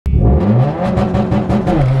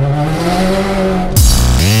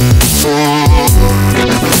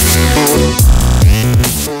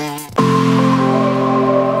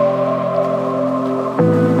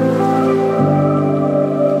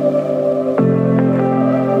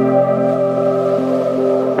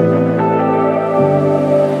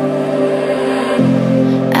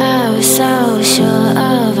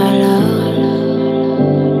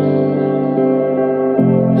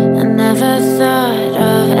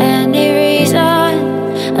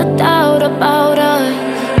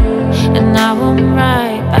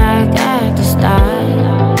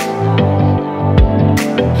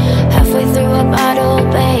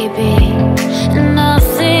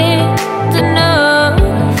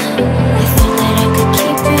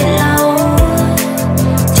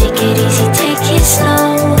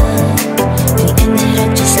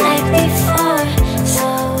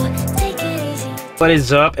What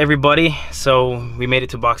is up, everybody? So we made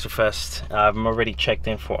it to Boxer Fest. I'm already checked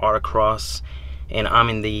in for Autocross and I'm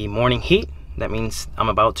in the morning heat. That means I'm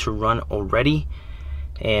about to run already,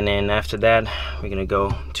 and then after that we're gonna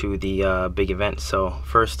go to the big event. So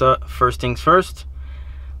first things first,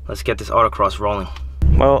 let's get this Autocross rolling.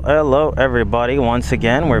 Well, hello everybody, once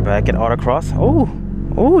again we're back at Autocross. Oh,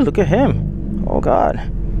 look at him. Oh god,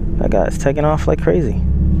 that guy's taking off like crazy.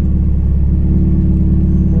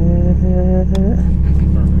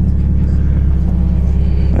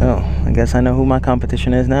 Well, I guess I know who my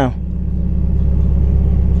competition is now.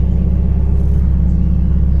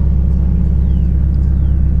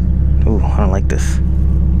 Ooh, I don't like this.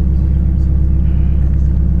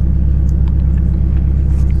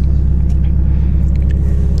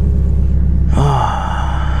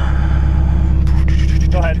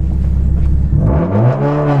 Go ahead.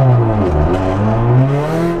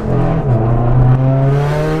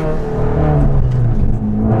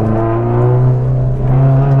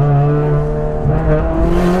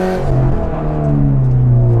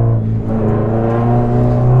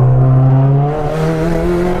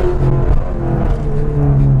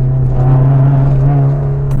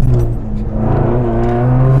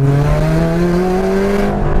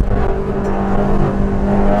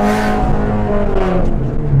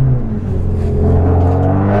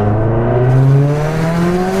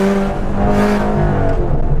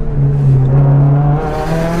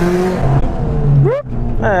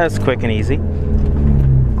 That's quick and easy.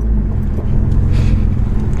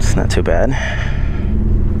 It's not too bad.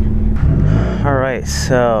 All right,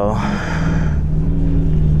 so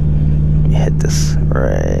hit this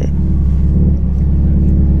right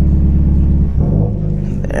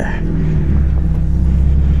there.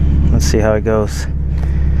 Let's see how it goes.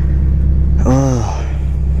 Oh.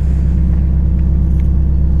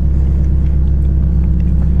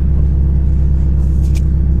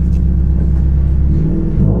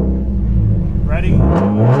 Ready?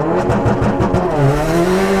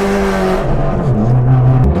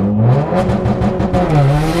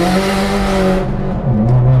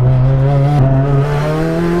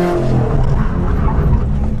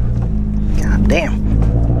 God damn.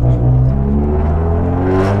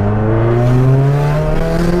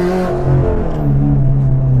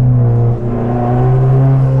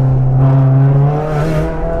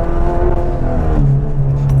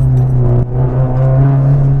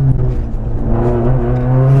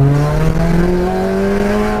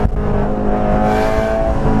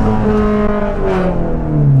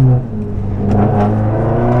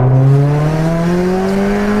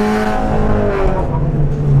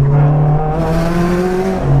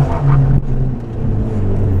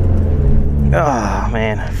 Oh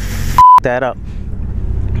man, that up.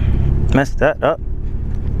 Messed that up.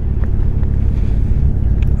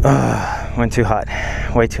 Went too hot.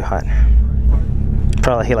 Way too hot.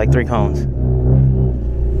 Probably hit like 3 cones.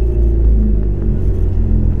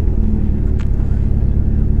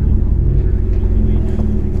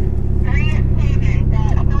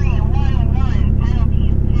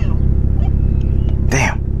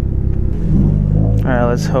 Damn. Alright,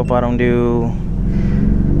 let's hope I don't do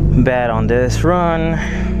bad on this run.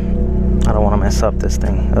 I don't want to mess up this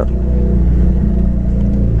thing up.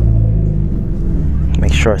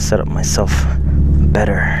 Make sure I set up myself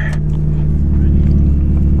better.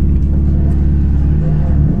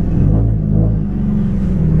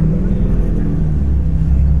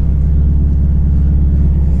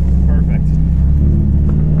 Perfect.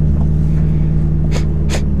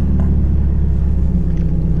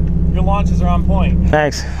 Your launches are on point.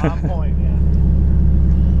 Thanks. On point.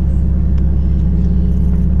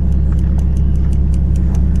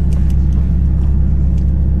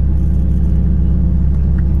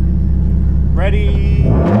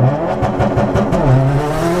 Ready?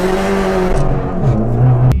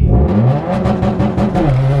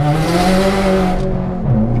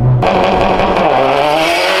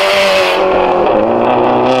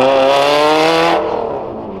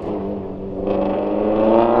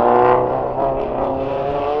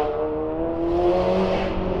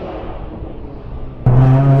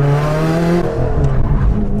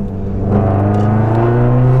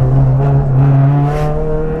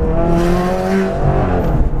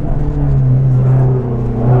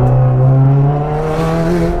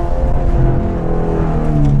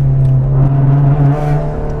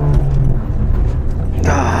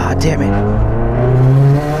 Damn it.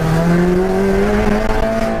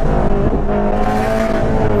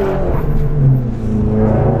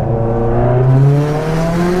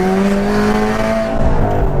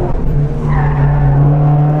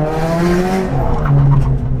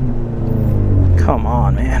 Come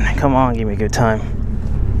on, man. Come on, give me a good time.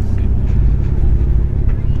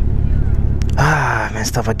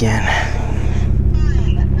 messed up again.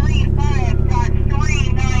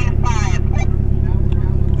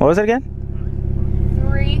 35.395. What was it again?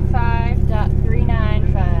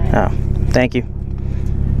 35.395. Oh, thank you.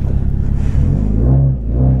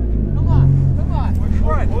 Come on.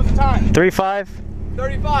 What was the time? 3.5.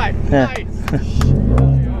 35. Yeah. Nice.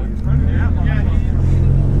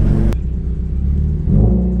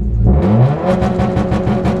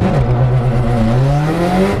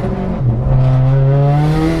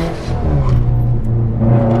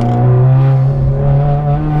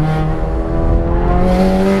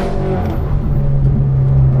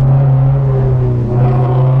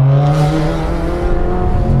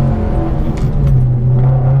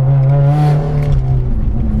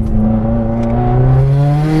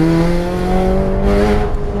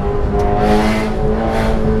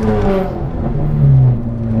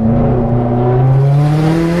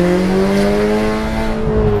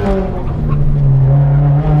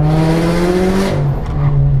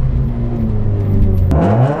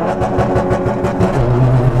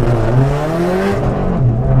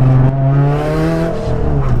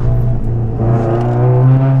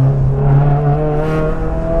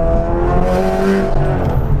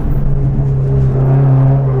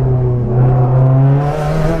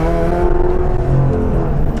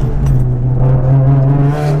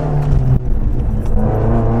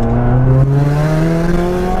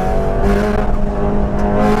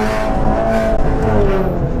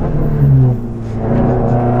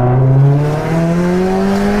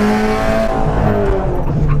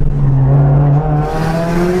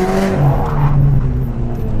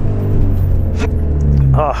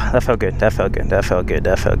 Oh, that felt good. That felt good. That felt good.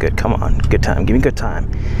 That felt good. Come on. Good time. Give me good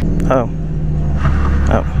time. Oh.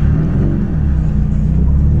 Oh.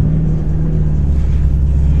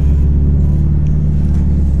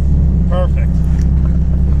 Perfect.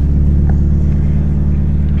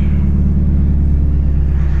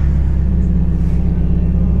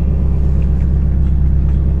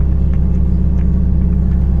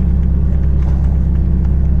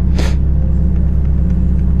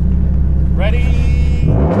 Ready?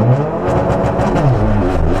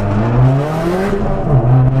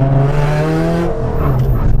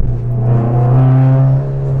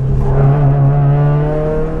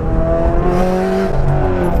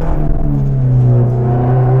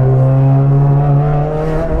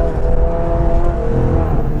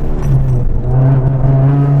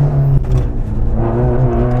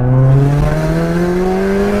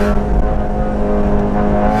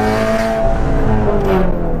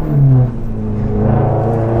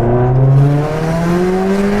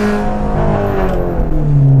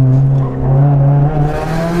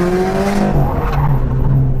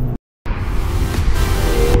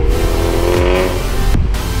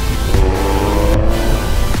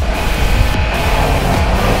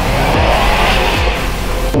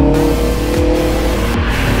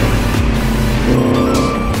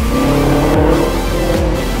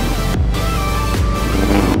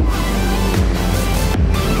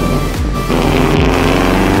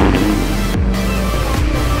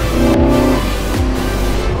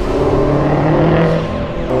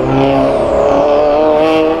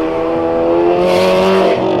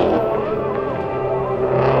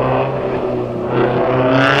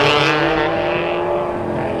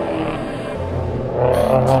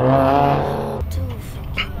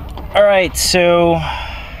 Alright, so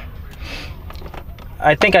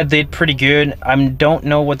I think I did pretty good. I don't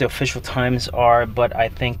know what the official times are, but I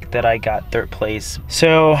think that I got third place.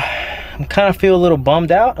 So I'm kind of feel a little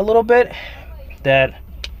bummed out a little bit that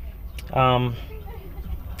I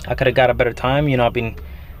could have got a better time. You know, I've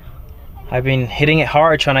been hitting it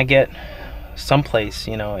hard trying to get someplace.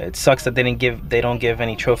 You know, it sucks that they don't give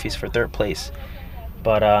any trophies for third place,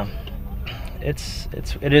 but it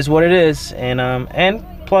is what it is. And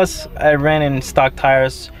plus I ran in stock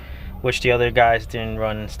tires, which the other guys didn't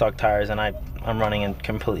run stock tires, and I'm running in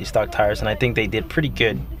completely stock tires, and I think they did pretty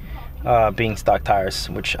good being stock tires,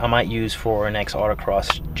 which I might use for next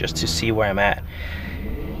autocross just to see where I'm at.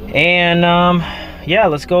 And yeah,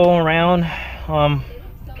 let's go around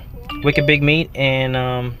Wicked Big Meet,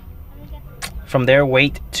 and from there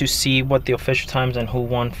wait to see what the official times and who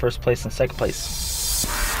won first place and second place.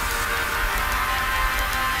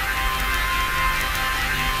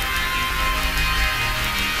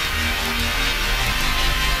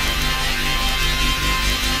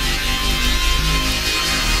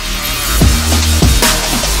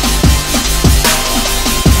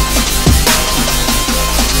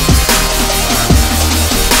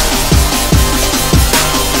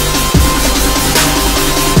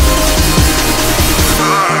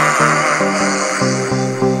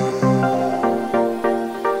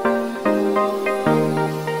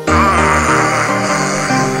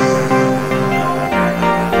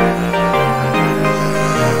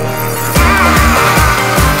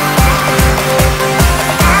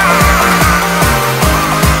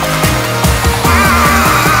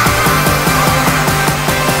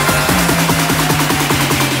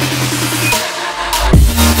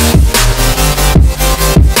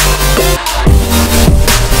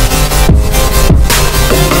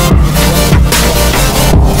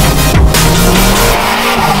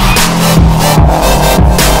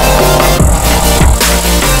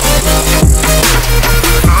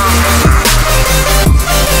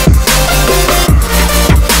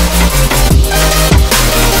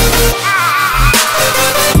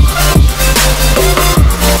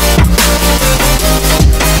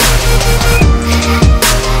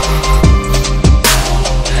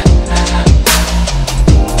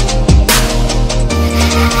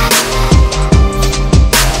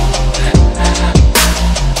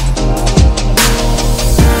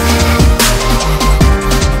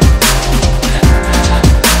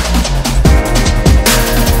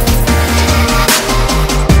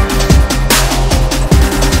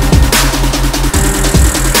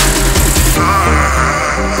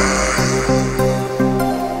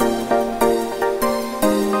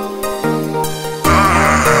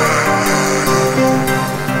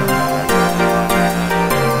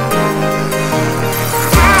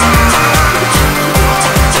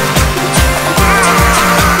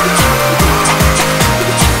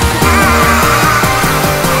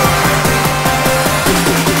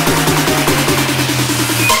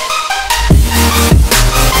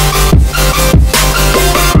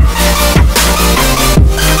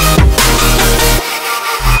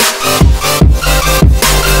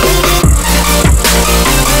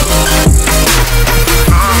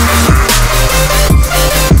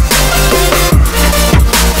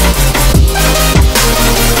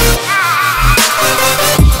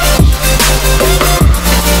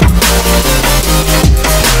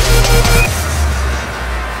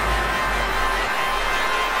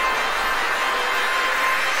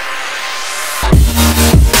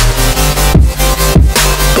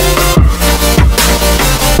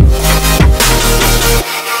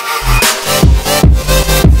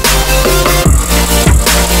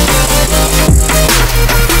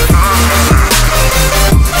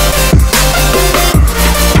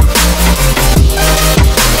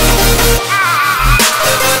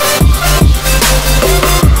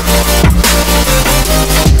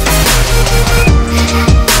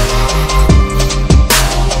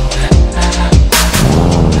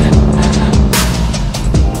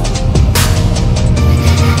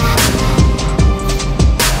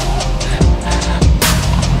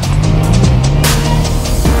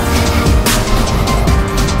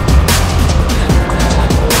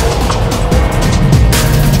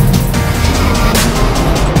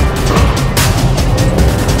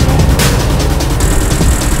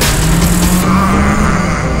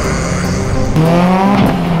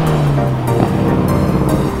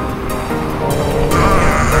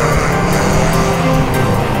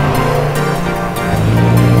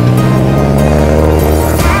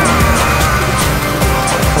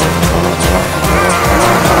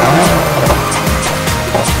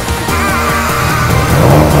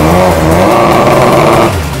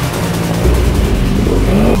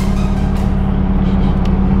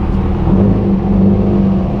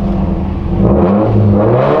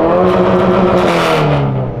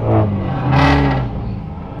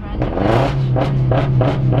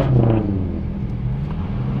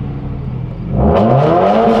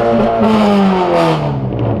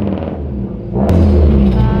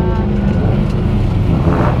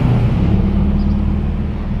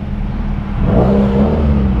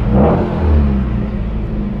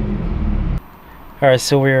 Alright,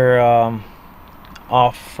 so we're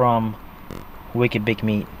off from Wicked Big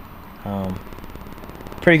Meat.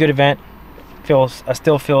 Pretty good event. I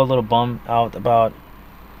still feel a little bummed out about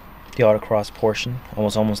the autocross portion. I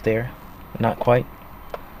was almost there, but not quite.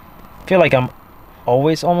 Feel like I'm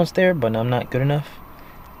always almost there, but I'm not good enough.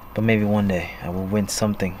 But maybe one day I will win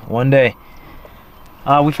something. One day.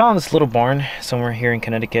 We found this little barn somewhere here in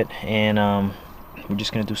Connecticut, and we're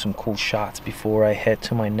just gonna do some cool shots before I head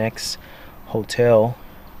to my next hotel.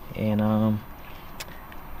 And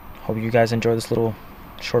hope you guys enjoy this little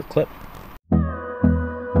short clip.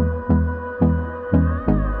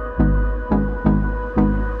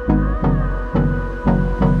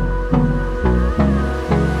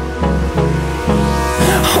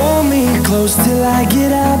 Hold me close till I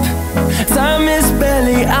get up. Time is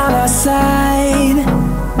barely on our side.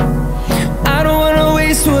 I don't wanna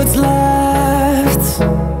waste what's left.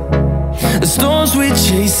 The storms we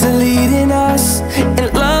chase are leading us,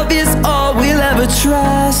 and love is all we'll ever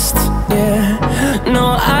trust. Yeah,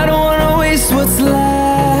 no, I don't wanna waste what's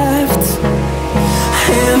left.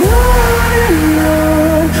 And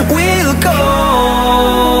on we'll go,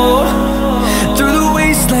 through the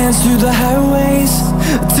wastelands, through the highways,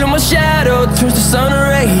 till my shadow turns to sun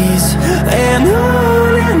rays. And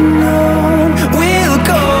on we'll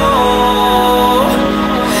go,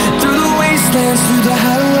 through the wastelands, through the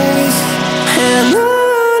highways, and on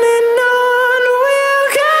we'll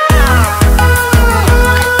go.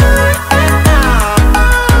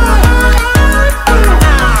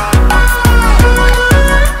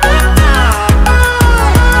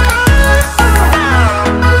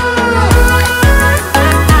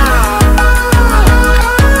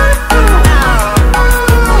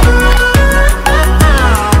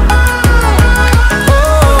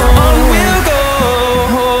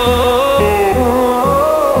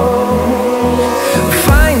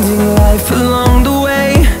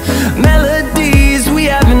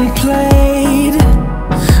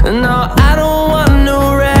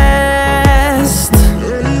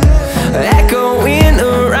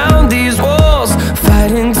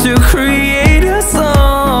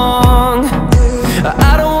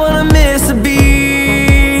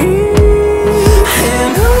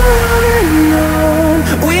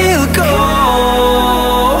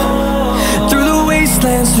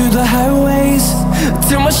 Through the highways,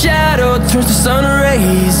 till my shadow turns to sun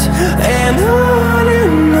rays. And on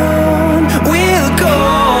we'll go,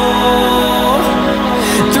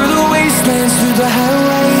 through the wastelands, through the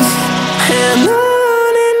highways, and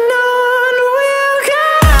on we'll go.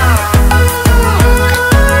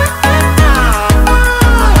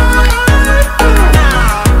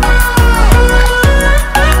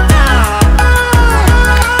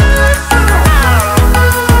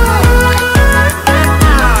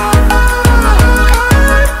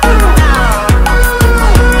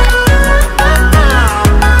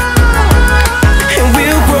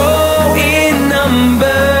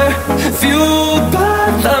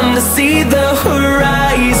 See the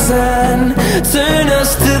horizon turn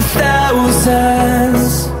us to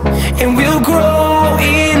thousands, and we'll grow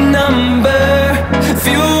in number,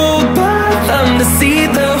 fueled by them to see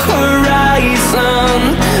the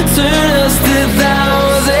horizon turn us to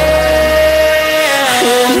thousands.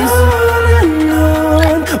 And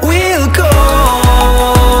on we'll go,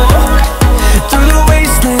 through the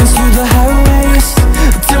wastelands, through the highways,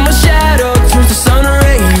 till my shadow turns to sun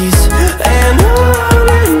rays. And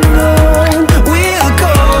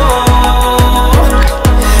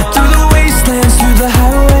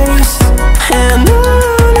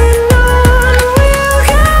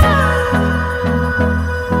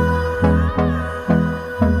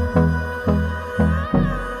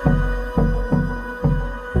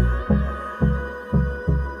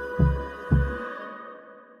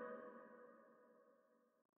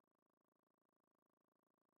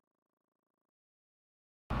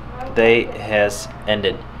Day has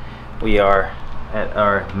ended. We are at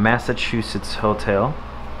our Massachusetts hotel.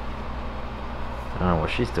 I don't know what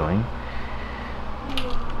she's doing.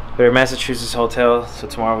 We're at Massachusetts hotel, so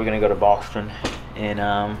tomorrow we're gonna go to Boston, and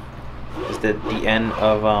it's the end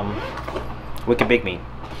of Wicked Big Meat.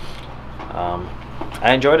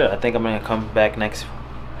 I enjoyed it. I think I'm gonna come back next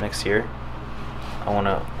year. I want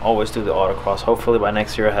to always do the autocross. Hopefully by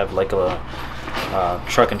next year I have like a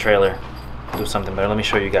truck and trailer. Do something better. Let me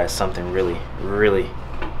show you guys something really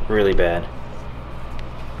bad.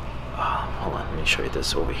 hold on, let me show you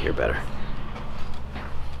this over here better.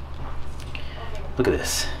 Look at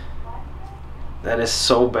this. That is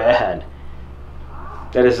so bad.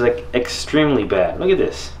 That is like extremely bad. Look at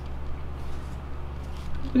this.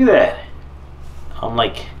 Look at that. I'm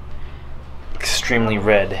like extremely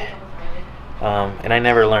red. And I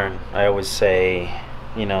never learn. I always say,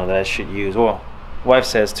 you know, that I should use, well, wife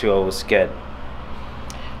says to always get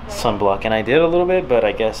sunblock, and I did a little bit, but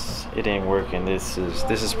I guess it didn't work, and this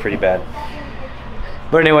is pretty bad.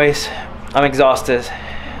 But anyways, I'm exhausted,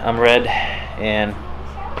 I'm red, and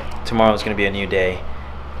tomorrow is going to be a new day.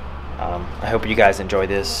 I hope you guys enjoy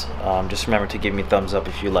this. Just remember to give me a thumbs up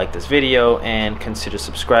if you like this video, and consider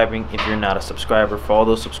subscribing if you're not a subscriber. For all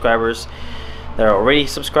those subscribers that are already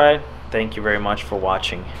subscribed, thank you very much for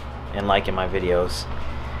watching and liking my videos.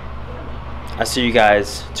 I'll see you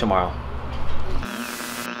guys tomorrow.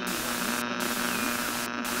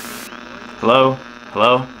 Hello?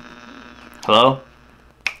 Hello? Hello?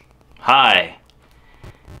 Hi.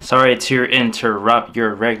 Sorry to interrupt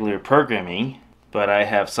your regular programming, but I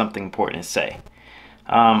have something important to say.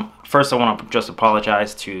 First, I want to just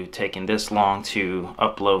apologize to taking this long to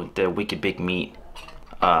upload the Wicked Big Meat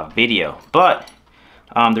video. But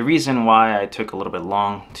the reason why I took a little bit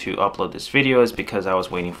long to upload this video is because I was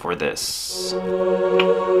waiting for this.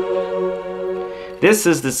 This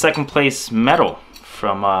is the second place medal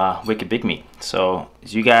from Wicked Big Meat. So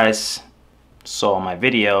as you guys saw my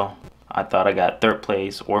video, I thought I got third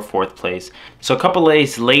place or fourth place. So a couple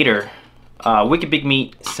days later, Wicked Big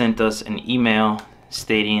Meat sent us an email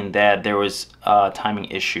stating that there was a timing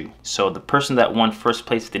issue. So the person that won first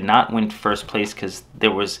place did not win first place because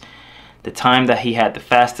there was the time that he had the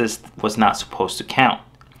fastest was not supposed to count.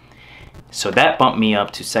 So that bumped me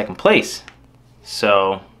up to second place.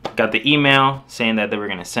 So got the email saying that they were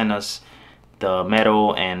going to send us the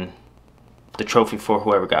medal and the trophy for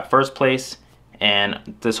whoever got first place.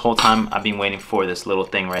 And this whole time I've been waiting for this little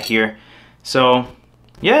thing right here. So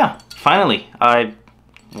yeah, finally I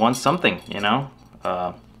won something, you know.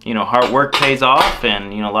 Hard work pays off,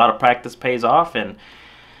 and a lot of practice pays off, and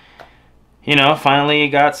finally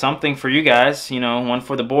got something for you guys, one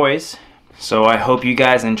for the boys. So I hope you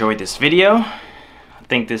guys enjoyed this video. I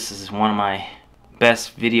think this is one of my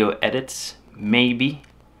best video edits, maybe.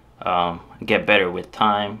 Get better with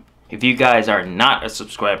time. If you guys are not a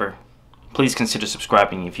subscriber, please consider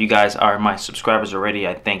subscribing. If you guys are my subscribers already,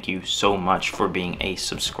 I thank you so much for being a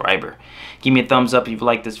subscriber. Give me a thumbs up if you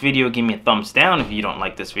like this video. Give me a thumbs down if you don't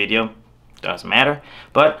like this video. Doesn't matter.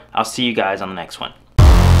 But I'll see you guys on the next one.